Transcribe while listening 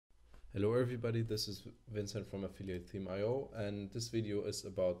Hello everybody, this is Vincent from Affiliate Theme.io, and this video is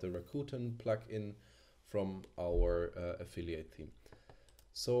about the Rakuten plugin from our affiliate theme.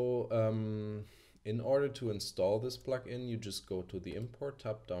 So in order to install this plugin, you just go to the import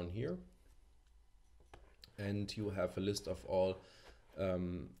tab down here, and you have a list of all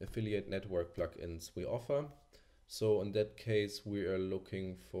affiliate network plugins we offer. So in that case, we are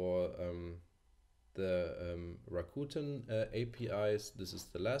looking for the Rakuten APIs. This is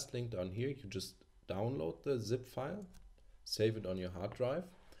the last link down here. You just download the zip file, save it on your hard drive.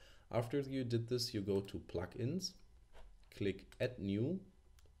 After you did this, you go to plugins, click add new,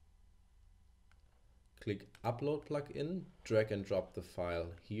 click upload plugin, drag and drop the file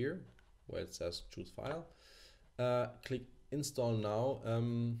here where it says choose file, click install now,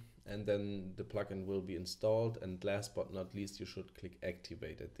 and then the plugin will be installed. And last but not least, you should click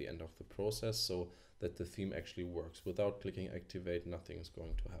activate at the end of the process so that the theme actually works. Without clicking activate, nothing is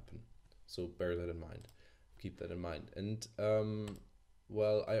going to happen. So bear that in mind, keep that in mind. And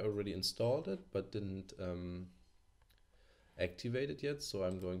well, I already installed it but didn't activate it yet, so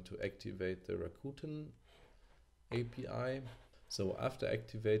I'm going to activate the Rakuten API. So after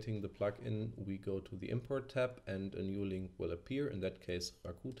activating the plugin, we go to the import tab and a new link will appear, in that case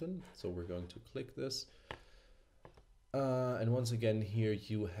Rakuten. So we're going to click this. And once again, here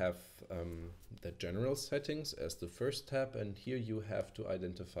you have the general settings as the first tab, and here you have to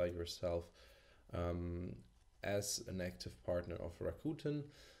identify yourself as an active partner of Rakuten.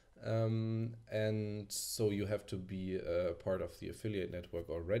 And so you have to be a part of the affiliate network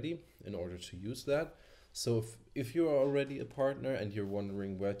already in order to use that. So if you're already a partner and you're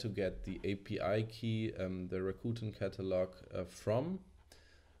wondering where to get the API key, the Rakuten catalog from,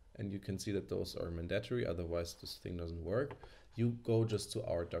 and you can see that those are mandatory, otherwise this thing doesn't work, you go just to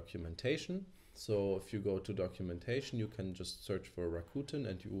our documentation. So if you go to documentation, you can just search for Rakuten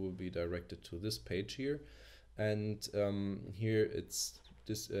and you will be directed to this page here. And here it's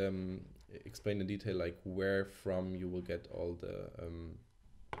this explained in detail, like where from you will get all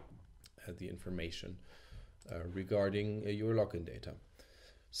the information regarding your login data.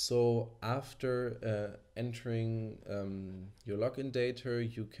 So after entering your login data,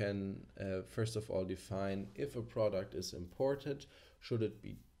 you can first of all define if a product is imported. Should it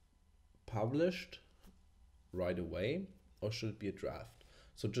be published right away or should it be a draft?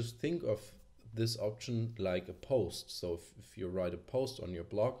 So just think of this option like a post. So if you write a post on your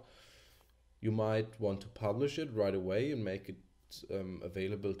blog, you might want to publish it right away and make it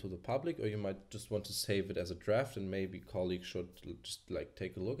available to the public, or you might just want to save it as a draft and maybe colleagues should just like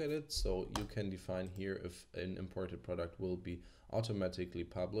take a look at it. So you can define here if an imported product will be automatically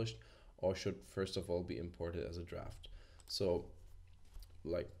published or should first of all be imported as a draft. So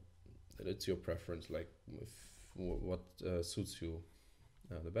like it's your preference, like what suits you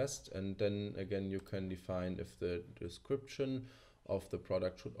the best. And then again, you can define if the description of the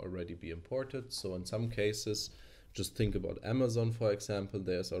product should already be imported. So in some cases, just think about Amazon, for example,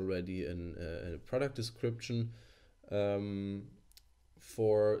 there's already a product description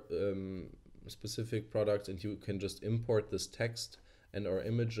for specific products, and you can just import this text and or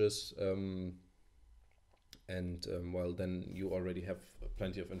images, well, then you already have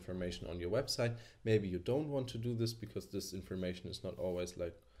plenty of information on your website. Maybe you don't want to do this because this information is not always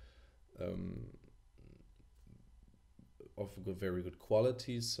like of very good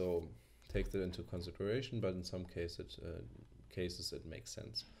quality, so take that into consideration, but in some cases it makes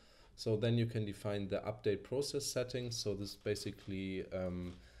sense. So then you can define the update process settings. So this basically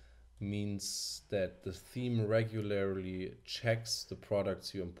means that the theme regularly checks the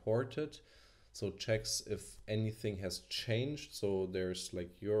products you imported. So checks if anything has changed. So there's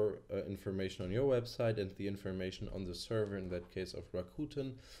like your information on your website and the information on the server, in that case of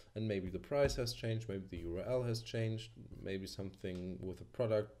Rakuten, and maybe the price has changed, maybe the URL has changed, maybe something with a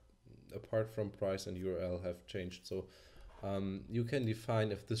product apart from price and URL have changed. So you can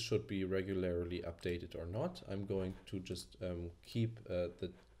define if this should be regularly updated or not. I'm going to just keep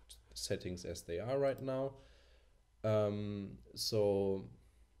the settings as they are right now. So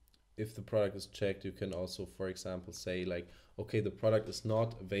if the product is checked, you can also, for example, say like, okay, the product is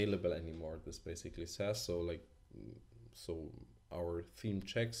not available anymore. This basically says so, like, so our theme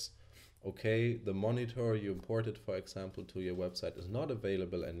checks, okay, the monitor you imported, for example, to your website is not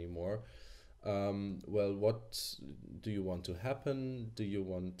available anymore. Well, what do you want to happen? Do you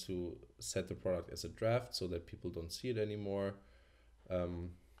want to set the product as a draft so that people don't see it anymore?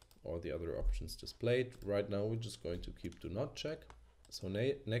 Or the other options displayed. Right now, we're just going to keep do not check. So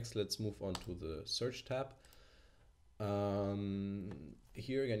next, let's move on to the search tab.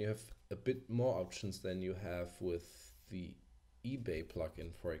 Here again, you have a bit more options than you have with the eBay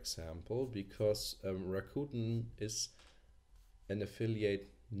plugin, for example, because Rakuten is an affiliate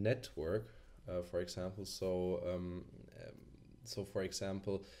network, for example. So for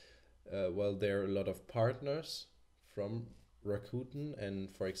example, well, there are a lot of partners from Rakuten, and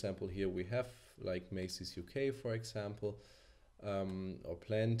for example, here we have like Macy's UK, for example, or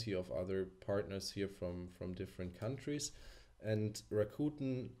plenty of other partners here from different countries. And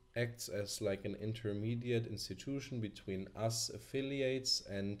Rakuten acts as like an intermediate institution between us affiliates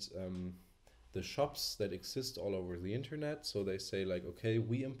and the shops that exist all over the internet. So they say like, okay,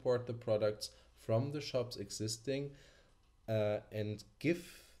 we import the products from the shops existing and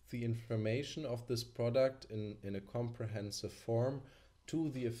give the information of this product in a comprehensive form to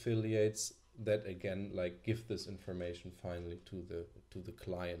the affiliates that again like give this information finally to the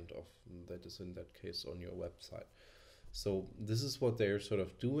client of that is in that case on your website. So this is what they're sort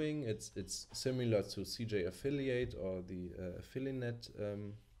of doing. It's similar to CJ Affiliate or the Affiliate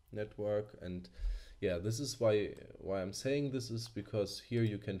network. And yeah, this is why I'm saying this is because here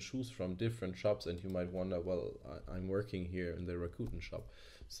you can choose from different shops, and you might wonder, well, I'm working here in the Rakuten shop,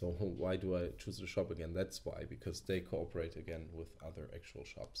 so why do I choose the shop again? That's why, because they cooperate again with other actual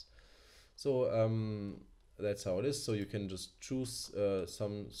shops. So that's how it is. So you can just choose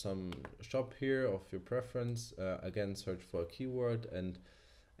some shop here of your preference. Again, search for a keyword and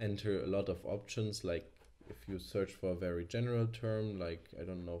enter a lot of options. Like if you search for a very general term, like I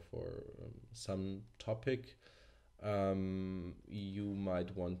don't know, for some topic, you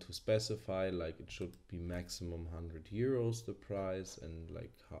might want to specify like it should be maximum €100 the price, and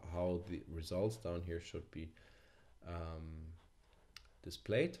like how the results down here should be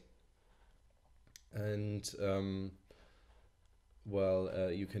displayed. And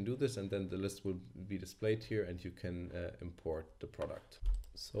you can do this, and then the list will be displayed here, and you can import the product.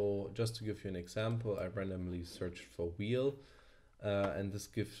 So just to give you an example, I randomly searched for wheel, and this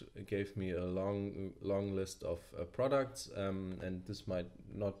gave me a long list of products, and this might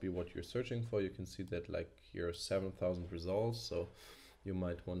not be what you're searching for. You can see that like here are 7,000 results, so you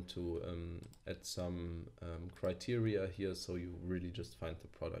might want to add some criteria here, so you really just find the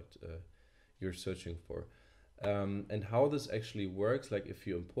product you're searching for. And how this actually works, like if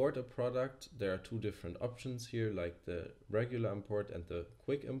you import a product, there are two different options here, like the regular import and the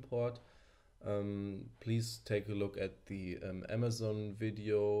quick import. Please take a look at the Amazon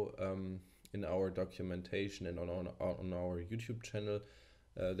video in our documentation and on our YouTube channel.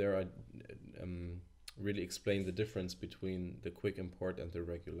 There I really explain the difference between the quick import and the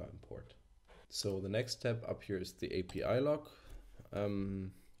regular import. So the next step up here is the API log.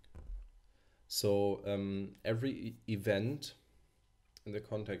 Every event in the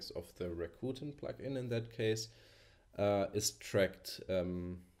context of the Rakuten plugin in that case is tracked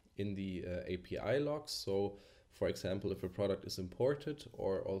in the API logs. So for example, if a product is imported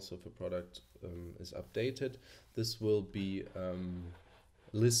or also if a product is updated, this will be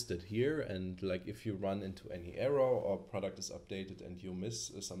listed here. And like if you run into any error or product is updated and you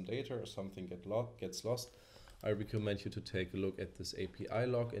miss some data or something gets lost, I recommend you to take a look at this API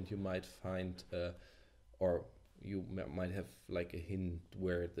log, and you might find or you might have like a hint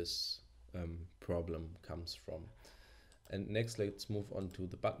where this problem comes from. And next, let's move on to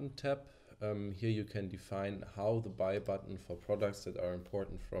the button tab. Here you can define how the buy button for products that are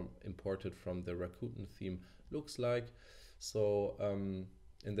imported from the Rakuten theme looks like. So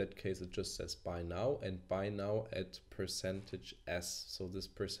in that case, it just says buy now, and buy now at %s. So this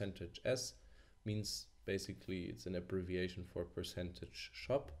 %s means basically it's an abbreviation for percentage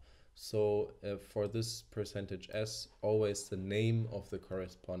shop. So for this %s, always the name of the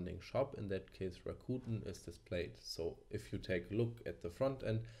corresponding shop, in that case Rakuten, is displayed. So if you take a look at the front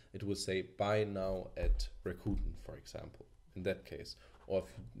end, it will say buy now at Rakuten, for example, in that case. Or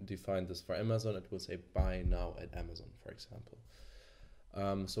if you define this for Amazon, it will say buy now at Amazon, for example.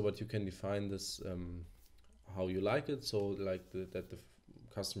 So what you can define this how you like it, so like that the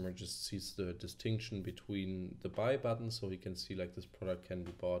customer just sees the distinction between the buy button, so he can see like this product can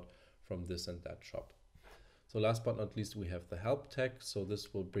be bought from this and that shop. So last but not least, we have the help tag. So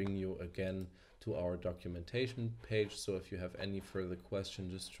this will bring you again to our documentation page. So if you have any further question,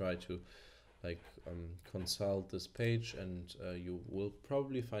 just try to like consult this page, and you will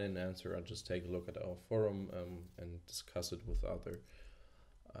probably find an answer, or just take a look at our forum and discuss it with other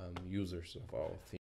users of our theme.